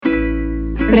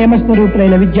ప్రేమ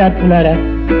స్వరూపులైన విద్యార్థులారా,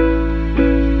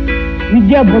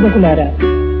 విద్యా బోధకులారా,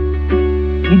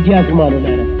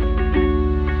 విద్యాభిమానులారా,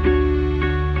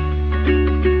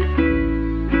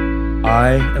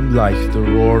 I am like the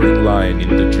roaring lion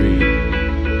in the dream.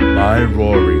 My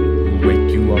roaring will wake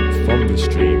you up from the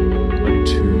stream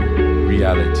unto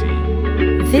reality.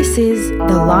 This is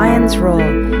The Lion's Roar,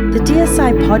 the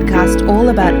DSI podcast all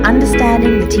about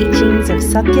understanding the teachings of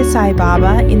Satya Sai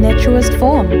Baba in their truest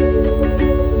form.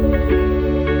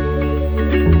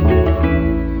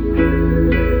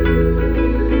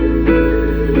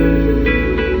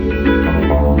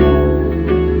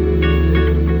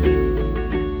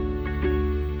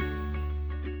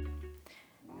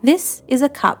 This is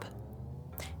a cup.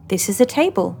 This is a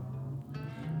table.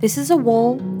 This is a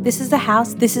wall, this is a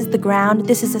house, this is the ground,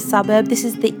 this is a suburb, this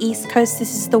is the east coast,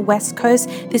 this is the west coast,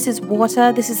 this is water,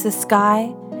 this is the sky.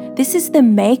 This is the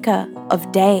maker of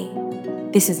day.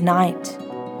 This is night.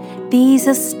 These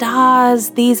are stars,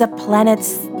 these are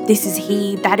planets, this is he,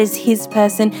 that is his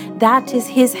person, that is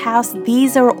his house.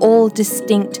 These are all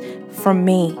distinct from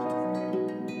me.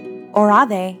 Or are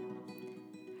they?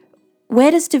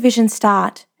 Where does division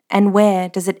start and where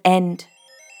does it end?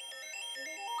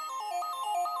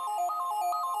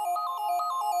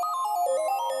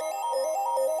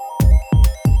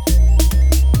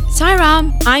 Sairam,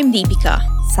 I'm Deepika.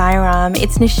 Sairam,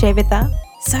 it's Nishevita.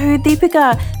 So Deepika,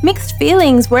 mixed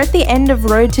feelings, we're at the end of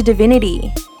Road to Divinity.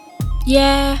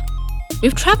 Yeah,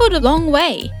 we've travelled a long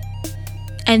way.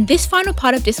 And this final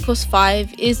part of Discourse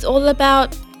 5 is all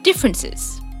about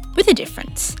differences, with a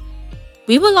difference.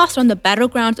 We were last on the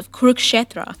battlegrounds of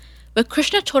Kurukshetra, where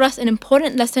Krishna taught us an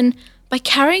important lesson by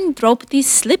carrying Draupadi's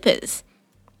slippers.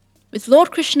 With Lord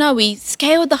Krishna, we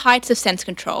scaled the heights of sense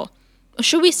control. Or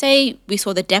should we say we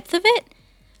saw the depth of it?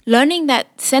 Learning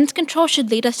that sense control should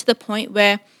lead us to the point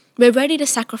where we're ready to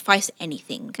sacrifice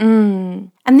anything.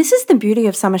 And this is the beauty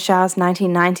of Summer Showers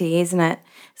 1990, isn't it?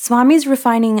 Swami's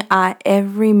refining our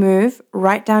every move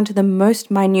right down to the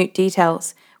most minute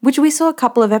details, which we saw a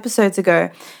couple of episodes ago.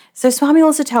 So Swami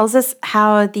also tells us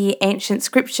how the ancient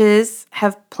scriptures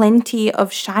have plenty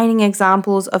of shining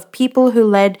examples of people who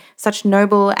led such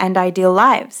noble and ideal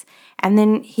lives. And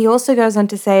then he also goes on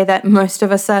to say that most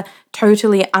of us are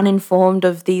totally uninformed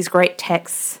of these great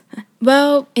texts.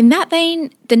 Well, in that vein,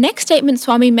 the next statement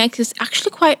Swami makes is actually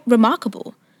quite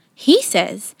remarkable. He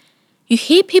says, you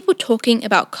hear people talking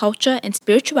about culture and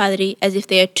spirituality as if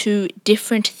they are two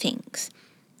different things.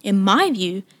 In my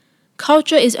view,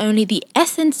 culture is only the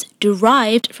essence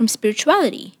derived from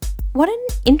spirituality. What an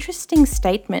interesting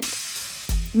statement.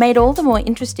 Made all the more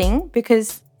interesting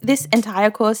because this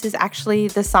entire course is actually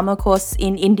the summer course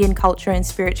in Indian culture and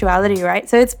spirituality, right?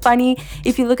 So it's funny,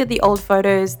 if you look at the old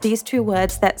photos, these two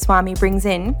words that Swami brings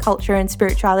in, culture and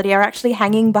spirituality, are actually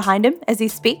hanging behind him as he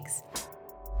speaks.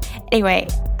 Anyway,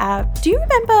 do you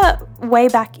remember way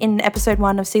back in episode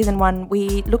 1 of season 1,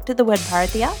 we looked at the word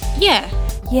Bharatiya?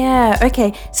 Yeah,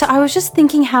 okay. So I was just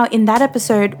thinking how in that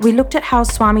episode, we looked at how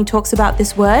Swami talks about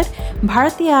this word.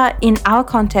 Bharatiya in our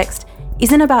context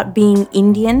isn't about being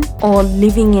Indian or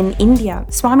living in India.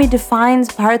 Swami defines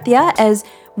Bharatiya as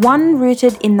one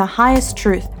rooted in the highest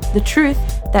truth, the truth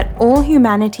that all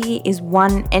humanity is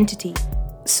one entity.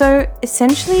 So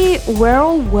essentially, we're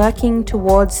all working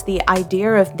towards the idea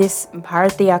of this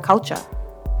Bharatiya culture.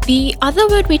 The other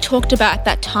word we talked about at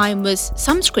that time was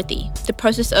Samskriti, the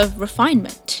process of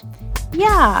refinement.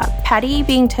 Yeah, paddy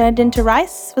being turned into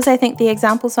rice was, I think, the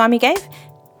example Swami gave.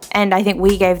 And I think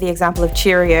we gave the example of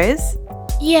Cheerios.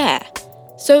 Yeah.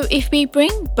 So if we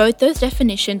bring both those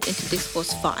definitions into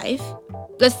Discourse 5,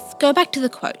 let's go back to the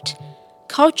quote.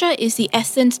 Culture is the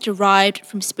essence derived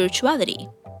from spirituality.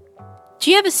 Do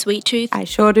you have a sweet tooth? I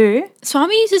sure do.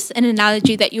 Swami uses an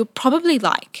analogy that you'll probably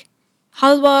like.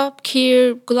 Halwa,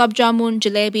 kheer, gulab jamun,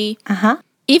 jalebi.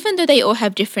 Even though they all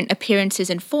have different appearances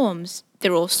and forms,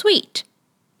 they're all sweet.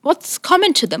 What's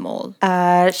common to them all?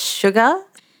 Sugar?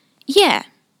 Yeah,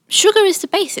 sugar is the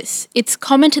basis. It's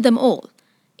common to them all.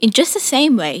 In just the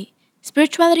same way,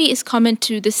 spirituality is common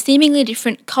to the seemingly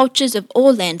different cultures of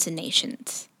all lands and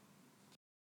nations.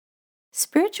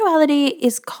 Spirituality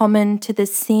is common to the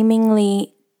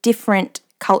seemingly different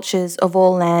cultures of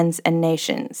all lands and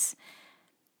nations.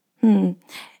 Isn't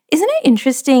it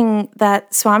interesting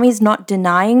that Swami's not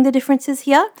denying the differences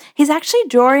here? He's actually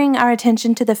drawing our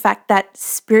attention to the fact that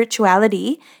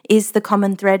spirituality is the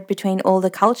common thread between all the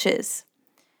cultures.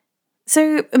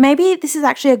 So maybe this is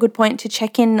actually a good point to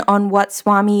check in on what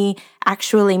Swami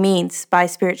actually means by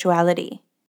spirituality.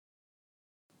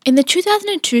 In the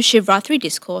 2002 Shivratri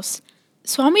discourse,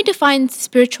 Swami defines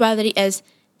spirituality as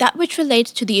that which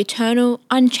relates to the eternal,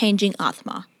 unchanging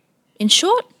Atma. In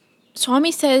short,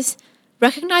 Swami says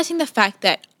recognizing the fact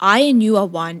that I and you are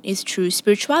one is true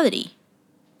spirituality.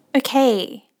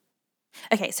 Okay,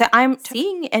 so I'm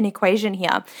seeing an equation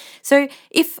here. So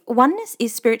if oneness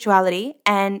is spirituality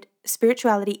and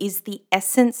spirituality is the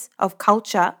essence of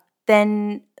culture,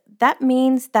 then that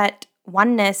means that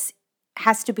oneness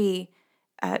has to be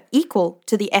equal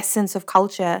to the essence of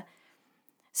culture.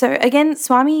 So again,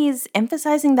 Swami is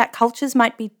emphasizing that cultures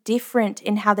might be different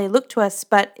in how they look to us,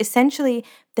 but essentially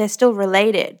they're still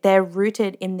related. They're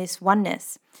rooted in this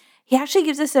oneness. He actually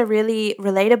gives us a really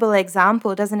relatable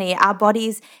example, doesn't he? Our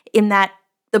bodies, in that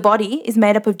the body is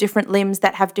made up of different limbs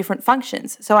that have different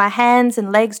functions. So our hands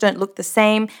and legs don't look the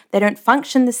same, they don't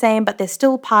function the same, but they're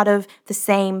still part of the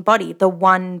same body, the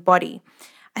one body.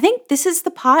 I think this is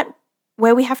the part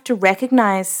where we have to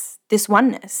recognize this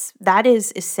oneness. That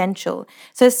is essential.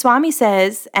 So Swami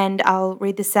says, and I'll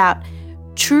read this out,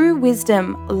 true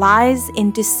wisdom lies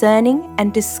in discerning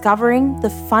and discovering the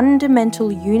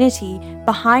fundamental unity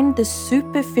behind the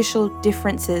superficial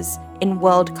differences in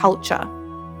world culture.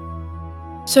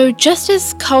 So just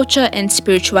as culture and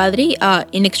spirituality are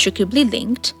inextricably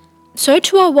linked, so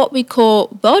too are what we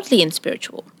call worldly and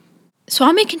spiritual.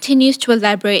 Swami continues to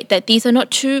elaborate that these are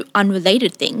not two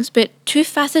unrelated things, but two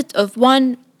facets of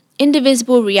one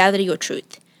indivisible reality or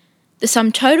truth. The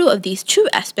sum total of these two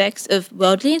aspects of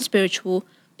worldly and spiritual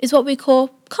is what we call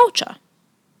culture.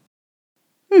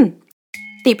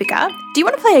 Deepika, do you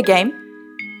want to play a game?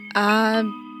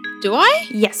 Do I?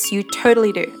 Yes, you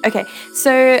totally do. Okay,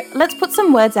 so let's put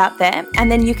some words out there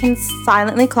and then you can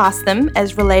silently class them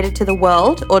as related to the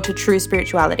world or to true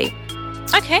spirituality.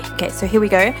 Okay, so here we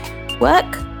go.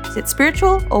 Work, is it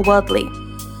spiritual or worldly?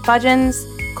 Bhajans,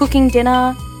 cooking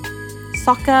dinner,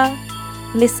 soccer,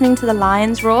 listening to the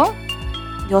lions roar.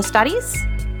 Your studies?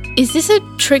 Is this a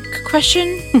trick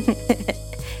question?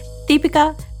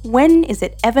 Deepika, when is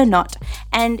it ever not?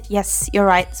 And yes, you're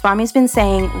right. Swami's been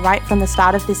saying right from the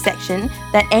start of this section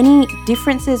that any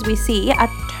differences we see are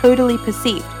totally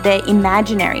perceived. They're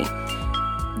imaginary.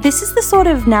 This is the sort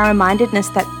of narrow-mindedness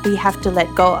that we have to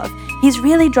let go of. He's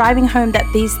really driving home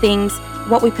that these things,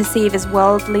 what we perceive as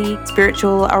worldly,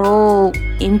 spiritual, are all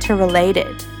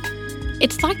interrelated.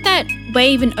 It's like that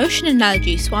wave and ocean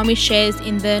analogy Swami shares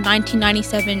in the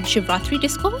 1997 Shivratri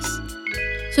discourse.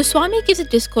 So Swami gives a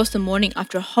discourse the morning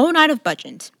after a whole night of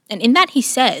bhajans, and in that he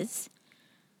says,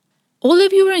 all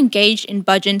of you were engaged in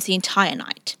bhajans the entire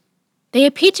night. They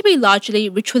appear to be largely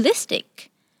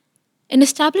ritualistic. In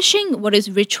establishing what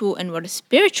is ritual and what is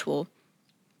spiritual,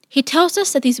 he tells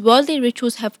us that these worldly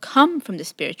rituals have come from the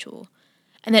spiritual,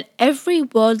 and that every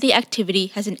worldly activity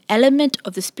has an element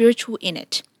of the spiritual in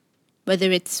it.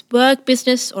 Whether it's work,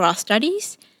 business, or our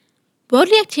studies,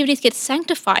 worldly activities get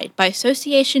sanctified by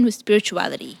association with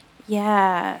spirituality.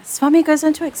 Yeah, Swami goes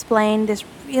on to explain this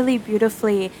really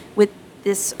beautifully with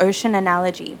this ocean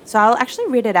analogy. So I'll actually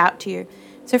read it out to you.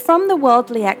 So from the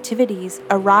worldly activities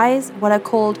arise what are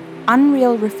called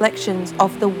unreal reflections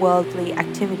of the worldly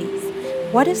activities.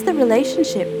 What is the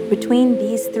relationship between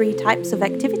these three types of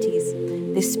activities?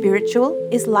 The spiritual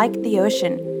is like the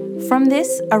ocean. From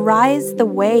this arise the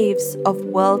waves of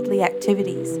worldly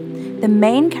activities. The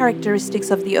main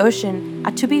characteristics of the ocean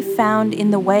are to be found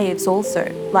in the waves also,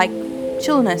 like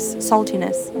chillness,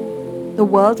 saltiness. The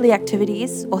worldly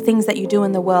activities, or things that you do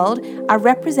in the world, are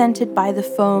represented by the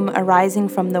foam arising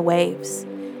from the waves.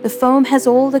 The foam has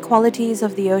all the qualities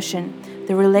of the ocean.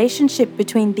 The relationship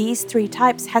between these three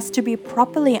types has to be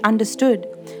properly understood.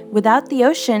 Without the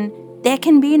ocean, there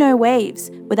can be no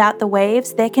waves. Without the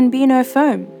waves, there can be no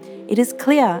foam. It is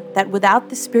clear that without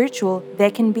the spiritual,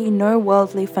 there can be no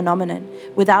worldly phenomenon.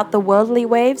 Without the worldly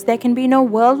waves, there can be no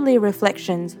worldly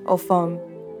reflections or foam.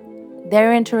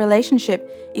 Their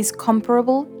interrelationship is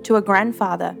comparable to a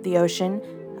grandfather, the ocean,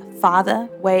 a father,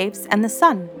 waves, and the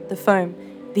sun, the foam.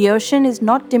 The ocean is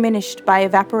not diminished by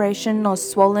evaporation nor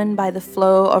swollen by the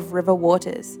flow of river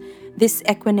waters. This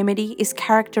equanimity is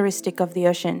characteristic of the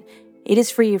ocean. It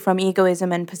is free from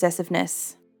egoism and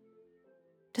possessiveness.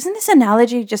 Doesn't this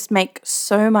analogy just make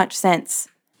so much sense?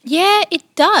 Yeah, it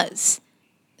does.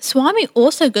 Swami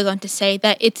also goes on to say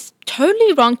that it's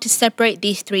totally wrong to separate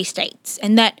these three states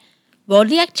and that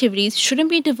worldly activities shouldn't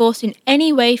be divorced in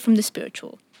any way from the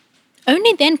spiritual.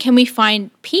 Only then can we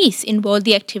find peace in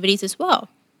worldly activities as well.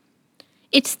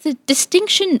 It's the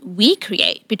distinction we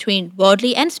create between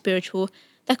worldly and spiritual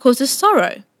that causes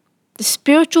sorrow. The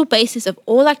spiritual basis of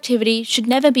all activity should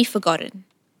never be forgotten.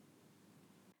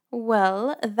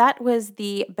 Well, that was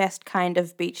the best kind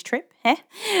of beach trip,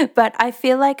 but I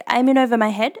feel like I'm in over my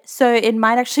head, so it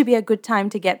might actually be a good time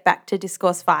to get back to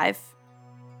Discourse 5.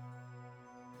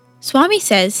 Swami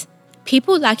says,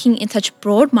 people lacking in such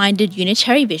broad-minded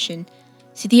unitary vision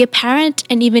see the apparent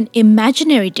and even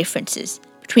imaginary differences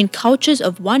between cultures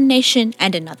of one nation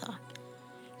and another.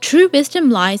 True wisdom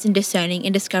lies in discerning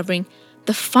and discovering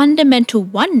the fundamental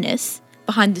oneness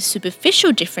behind the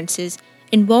superficial differences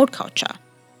in world culture.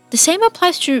 The same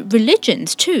applies to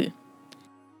religions too.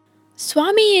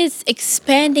 Swami is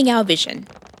expanding our vision,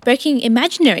 breaking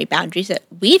imaginary boundaries that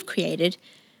we've created,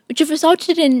 which have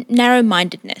resulted in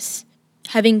narrow-mindedness.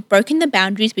 Having broken the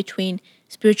boundaries between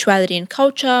spirituality and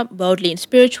culture, worldly and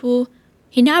spiritual,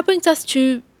 he now brings us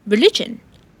to religion.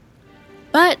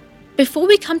 But before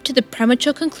we come to the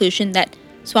premature conclusion that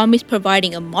Swami is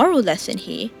providing a moral lesson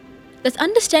here, let's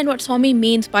understand what Swami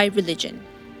means by religion.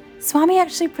 Swami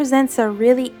actually presents a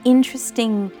really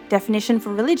interesting definition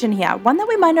for religion here, one that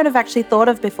we might not have actually thought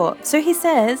of before. So he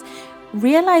says,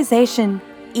 realization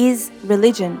is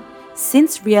religion,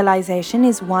 since realization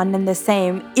is one and the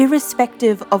same,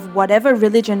 irrespective of whatever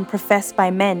religion professed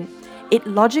by men. It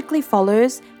logically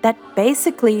follows that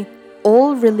basically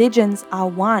all religions are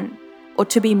one, or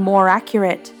to be more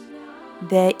accurate,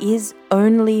 there is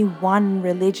only one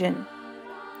religion.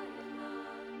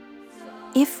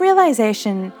 If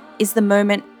realization is the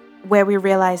moment where we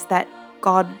realize that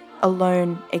God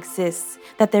alone exists,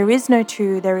 that there is no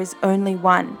two, there is only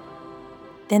one,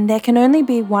 then there can only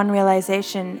be one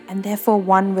realization and therefore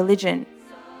one religion.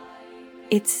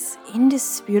 It's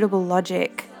indisputable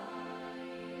logic.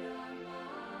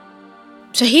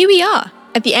 So here we are,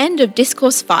 at the end of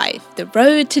Discourse 5, The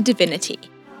Road to Divinity.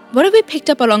 What have we picked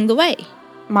up along the way?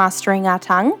 Mastering our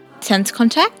tongue, Sense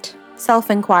contact?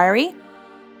 self-inquiry.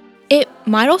 It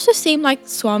might also seem like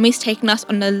Swami's taken us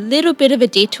on a little bit of a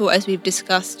detour as we've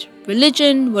discussed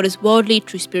religion, what is worldly,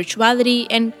 true spirituality,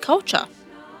 and culture.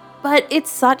 But it's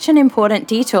such an important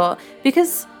detour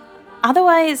because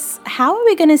otherwise, how are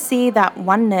we going to see that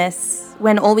oneness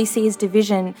when all we see is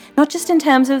division, not just in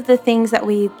terms of the things that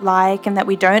we like and that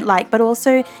we don't like, but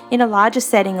also in a larger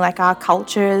setting like our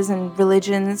cultures and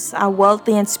religions, our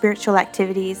worldly and spiritual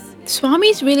activities.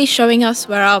 Swami's really showing us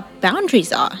where our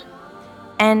boundaries are.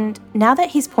 And now that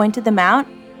he's pointed them out,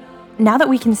 now that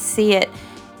we can see it,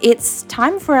 it's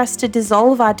time for us to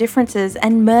dissolve our differences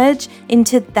and merge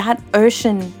into that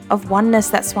ocean of oneness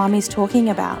that Swami's talking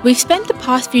about. We've spent the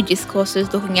past few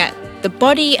discourses looking at the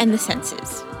body and the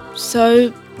senses. So,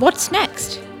 what's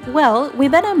next? Well, we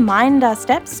better mind our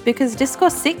steps because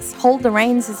Discourse 6, Hold the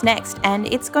Reins, is next and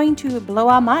it's going to blow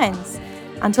our minds.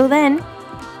 Until then,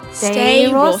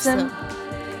 stay awesome.